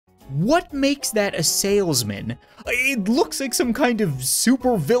What makes that a salesman? It looks like some kind of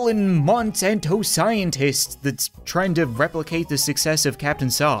supervillain Monsanto scientist that's trying to replicate the success of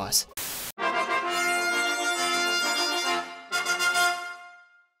CaptainSauce.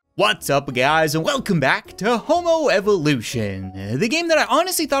 What's up, guys, and welcome back to Homo Evolution, the game that I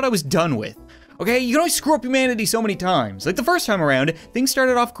honestly thought I was done with. Okay, you can only screw up humanity so many times. Like the first time around, things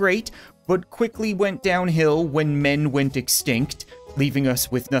started off great, but quickly went downhill when men went extinct, leaving us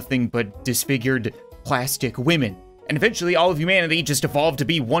with nothing but disfigured plastic women. And eventually all of humanity just evolved to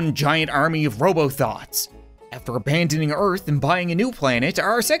be one giant army of robo-thoughts. After abandoning Earth and buying a new planet,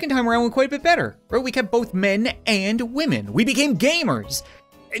 our second time around went quite a bit better. Right? We kept both men and women. We became gamers.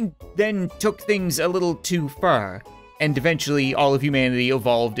 And then took things a little too far. And eventually all of humanity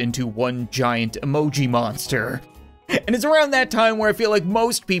evolved into one giant emoji monster. And it's around that time where I feel like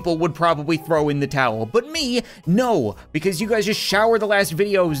most people would probably throw in the towel. But me, no, because you guys just showered the last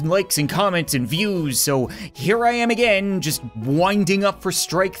videos and likes and comments and views, so here I am again, just winding up for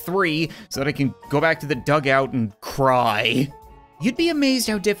strike 3 so that I can go back to the dugout and cry. You'd be amazed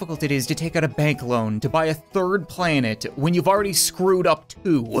how difficult it is to take out a bank loan to buy a third planet when you've already screwed up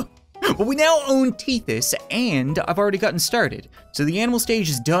 2. But we now own Tethys, and I've already gotten started. So the animal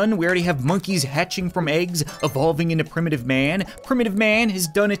stage is done, we already have monkeys hatching from eggs, evolving into primitive man. Primitive man has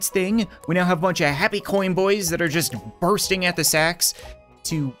done its thing. We now have a bunch of happy coin boys that are just bursting at the sacks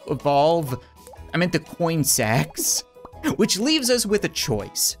to evolve. I meant the coin sacks. Which leaves us with a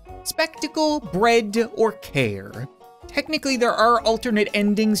choice. Spectacle, bread, or care. Technically, there are alternate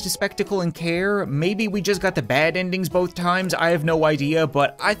endings to Spectacle and Care. Maybe we just got the bad endings both times, I have no idea,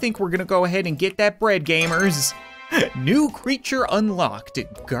 but I think we're gonna go ahead and get that bread, gamers. New creature unlocked,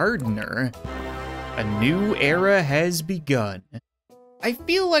 Gardener. A new era has begun. I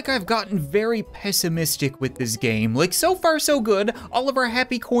feel like I've gotten very pessimistic with this game. Like, so far so good. All of our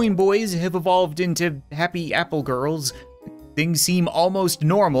happy coin boys have evolved into happy apple girls. Things seem almost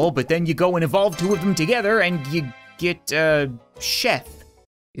normal, but then you go and evolve 2 of them together and you get, chef.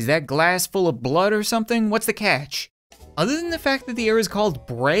 Is that glass full of blood or something? What's the catch? Other than the fact that the era is called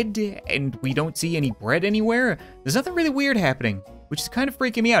bread, and we don't see any bread anywhere, there's nothing really weird happening, which is kind of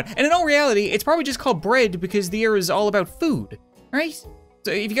freaking me out. And in all reality, it's probably just called bread because the era is all about food, right?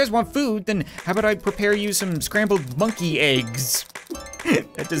 So if you guys want food, then how about I prepare you some scrambled monkey eggs?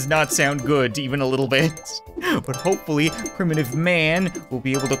 That does not sound good, even a little bit. But hopefully, primitive man will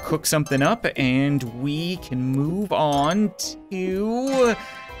be able to cook something up and we can move on to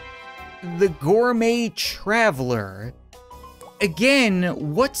the gourmet traveler. Again,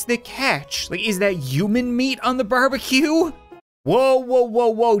 what's the catch? Like, is that human meat on the barbecue? Whoa, whoa, whoa,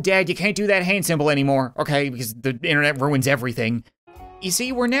 whoa, Dad, you can't do that hand symbol anymore, okay? Because the internet ruins everything. You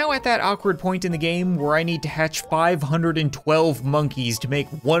see, we're now at that awkward point in the game where I need to hatch 512 monkeys to make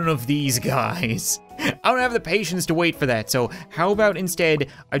one of these guys. I don't have the patience to wait for that, so how about instead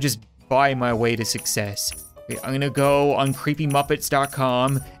I just buy my way to success? Okay, I'm gonna go on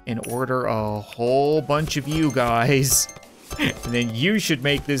creepymuppets.com and order a whole bunch of you guys. And then you should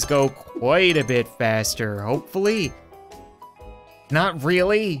make this go quite a bit faster, hopefully. Not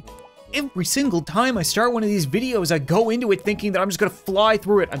really. Every single time I start one of these videos, I go into it thinking that I'm just gonna fly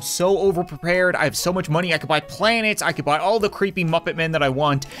through it. I'm so over-prepared, I have so much money, I could buy planets, I could buy all the creepy Muppet men that I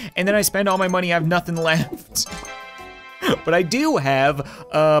want, and then I spend all my money, I have nothing left. But I do have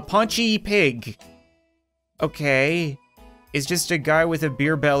a paunchy pig. Okay. It's just a guy with a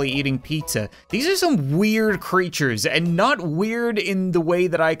beer belly eating pizza. These are some weird creatures, and not weird in the way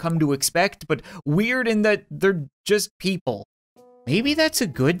that I come to expect, but weird in that they're just people. Maybe that's a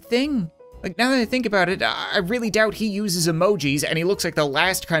good thing? Like, now that I think about it, I really doubt he uses emojis, and he looks like the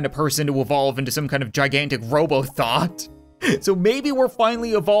last kind of person to evolve into some kind of gigantic robo-thought. So maybe we're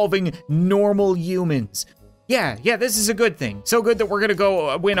finally evolving normal humans. Yeah, this is a good thing. So good that we're gonna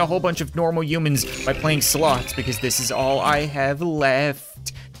go win a whole bunch of normal humans by playing slots, because this is all I have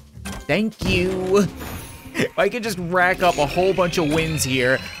left. Thank you. If I could just rack up a whole bunch of wins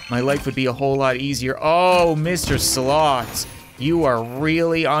here, my life would be a whole lot easier. Oh, Mr. Slots. You are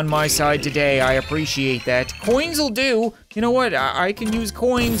really on my side today, I appreciate that. Coins will do. You know what, I can use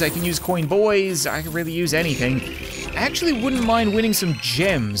coins, I can use coin boys, I can really use anything. I actually wouldn't mind winning some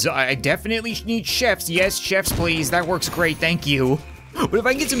gems. I definitely need chefs. Yes, chefs please, that works great, thank you. But if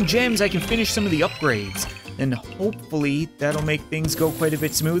I can get some gems, I can finish some of the upgrades. And hopefully that'll make things go quite a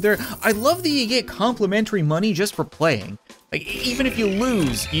bit smoother. I love that you get complimentary money just for playing. Like, even if you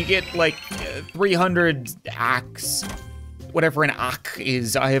lose, you get like 300 acts. Whatever an ak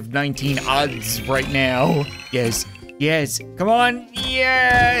is. I have 19 odds right now. Yes, come on,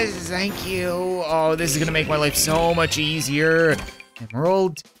 yes, thank you. Oh, this is gonna make my life so much easier.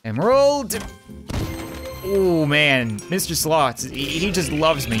 Emerald, emerald. Oh man, Mr. Slots, he just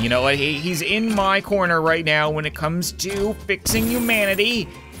loves me, you know, he's in my corner right now when it comes to fixing humanity.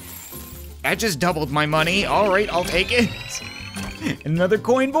 That just doubled my money. All right, I'll take it. Another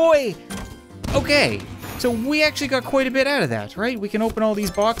coin boy. Okay, so we actually got quite a bit out of that, right? We can open all these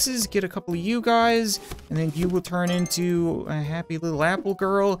boxes, get a couple of you guys, and then you will turn into a happy little apple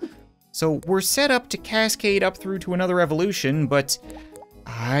girl. So we're set up to cascade up through to another evolution, but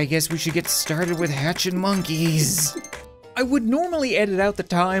I guess we should get started with hatching monkeys. I would normally edit out the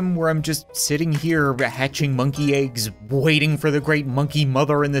time where I'm just sitting here hatching monkey eggs, waiting for the great monkey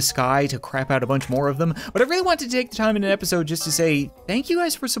mother in the sky to crap out a bunch more of them, but I really wanted to take the time in an episode just to say thank you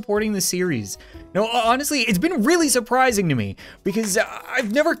guys for supporting the series. No, honestly, it's been really surprising to me, because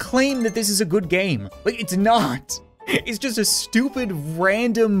I've never claimed that this is a good game. Like, it's not. It's just a stupid,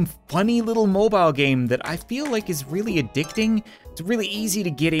 random, funny little mobile game that I feel like is really addicting. It's really easy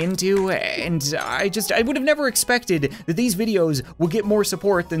to get into, and I would have never expected that these videos would get more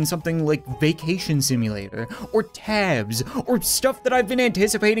support than something like Vacation Simulator, or Tabs, or stuff that I've been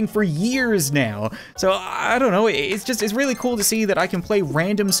anticipating for years now. So, I don't know, it's really cool to see that I can play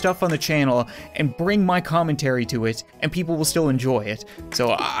random stuff on the channel and bring my commentary to it, and people will still enjoy it.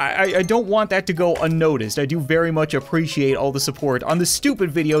 So, I don't want that to go unnoticed. I do very much appreciate all the support on the stupid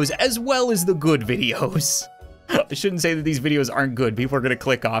videos as well as the good videos. I shouldn't say that these videos aren't good. People are gonna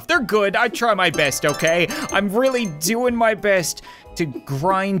click off. They're good. I try my best, okay? I'm really doing my best to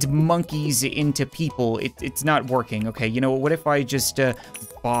grind monkeys into people. It's not working, okay? You know, what if I just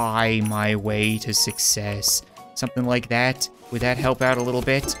buy my way to success? Something like that? Would that help out a little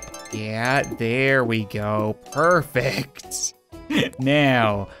bit? Yeah, there we go. Perfect.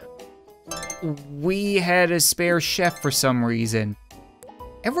 Now, we had a spare chef for some reason.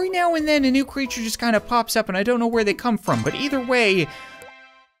 Every now and then a new creature just kind of pops up and I don't know where they come from, but either way,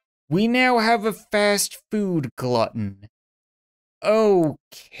 we now have a fast food glutton.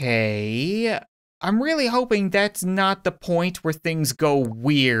 Okay, I'm really hoping that's not the point where things go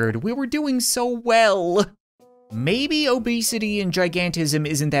weird. We were doing so well. Maybe obesity and gigantism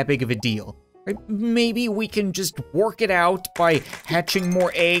isn't that big of a deal. Right? Maybe we can just work it out by hatching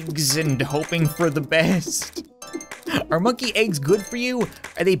more eggs and hoping for the best. Are monkey eggs good for you?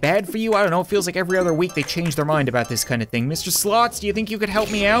 Are they bad for you? I don't know, it feels like every other week they change their mind about this kind of thing. Mr. Slots, do you think you could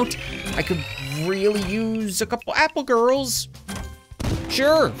help me out? I could really use a couple apple girls.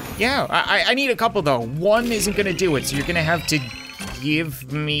 Sure, yeah, I need a couple though. One isn't gonna do it, so you're gonna have to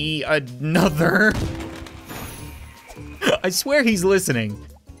give me another. I swear he's listening.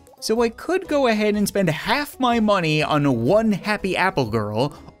 So I could go ahead and spend half my money on one happy apple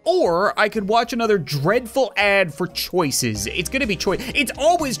girl, or I could watch another dreadful ad for choices. It's gonna be it's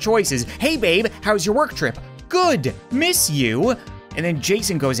always choices. Hey babe, how's your work trip? Good, miss you. And then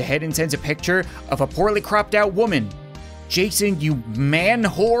Jason goes ahead and sends a picture of a poorly cropped out woman. Jason, you man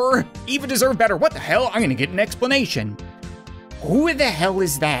whore. Eva deserved better. What the hell? I'm gonna get an explanation. Who the hell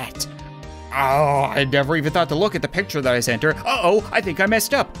is that? Oh, I never even thought to look at the picture that I sent her. Uh-oh, I think I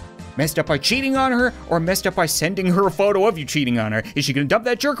messed up. Messed up by cheating on her, or messed up by sending her a photo of you cheating on her? Is she gonna dump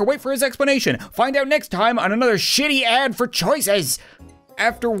that jerk or wait for his explanation? Find out next time on another shitty ad for choices.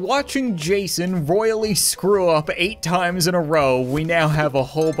 After watching Jason royally screw up 8 times in a row, we now have a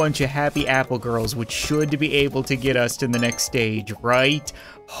whole bunch of happy apple girls, which should be able to get us to the next stage, right?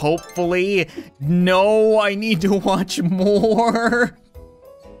 Hopefully. No, I need to watch more.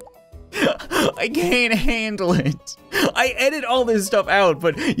 I can't handle it. I edit all this stuff out,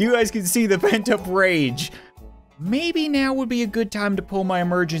 but you guys can see the pent-up rage. Maybe now would be a good time to pull my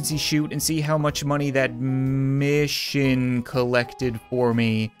emergency chute and see how much money that mission collected for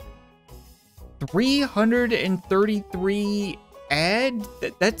me. 333 ad?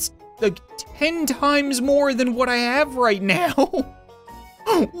 That's like 10 times more than what I have right now.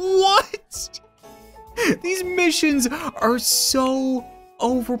 What? These missions are so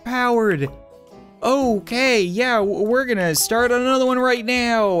overpowered. Okay, yeah, we're gonna start on another one right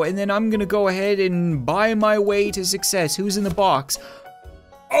now, and then I'm gonna go ahead and buy my way to success. Who's in the box?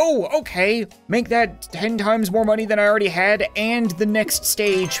 Oh, okay, make that 10 times more money than I already had, and the next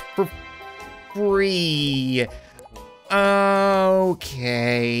stage for free.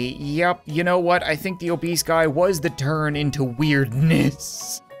 Okay, yep, you know what? I think the obese guy was the turn into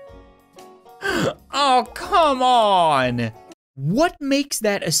weirdness. Oh, come on! What makes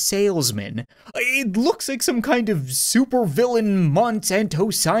that a salesman? It looks like some kind of supervillain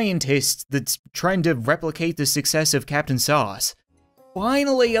Monsanto scientist that's trying to replicate the success of CaptainSauce.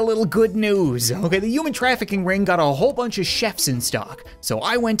 finally a little good news. Okay, the human trafficking ring got a whole bunch of chefs in stock, so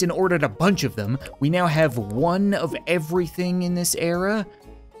I went and ordered a bunch of them. We now have one of everything in this era,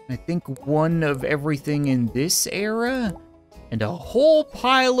 I think one of everything in this era, and a whole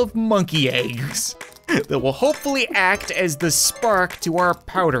pile of monkey eggs that will hopefully act as the spark to our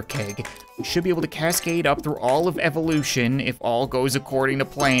powder keg. We should be able to cascade up through all of evolution if all goes according to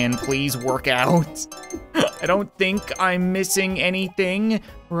plan. Please work out. I don't think I'm missing anything,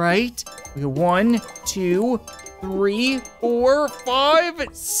 right? We got 1, 2, 3, 4, 5,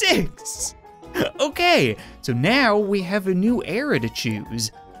 6. Okay, so now we have a new era to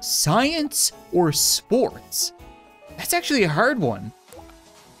choose. Science or sports? That's actually a hard one.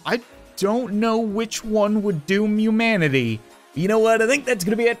 I don't know which one would doom humanity. You know what, I think that's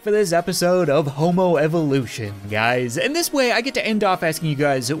gonna be it for this episode of Homo Evolution, guys. And this way, I get to end off asking you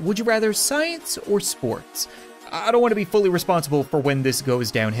guys, would you rather science or sports? I don't want to be fully responsible for when this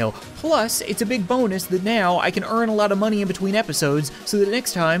goes downhill. Plus, it's a big bonus that now I can earn a lot of money in between episodes, so that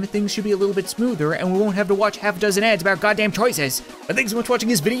next time, things should be a little bit smoother and we won't have to watch half a dozen ads about goddamn choices. But thanks so much for watching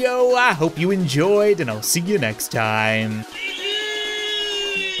this video, I hope you enjoyed, and I'll see you next time.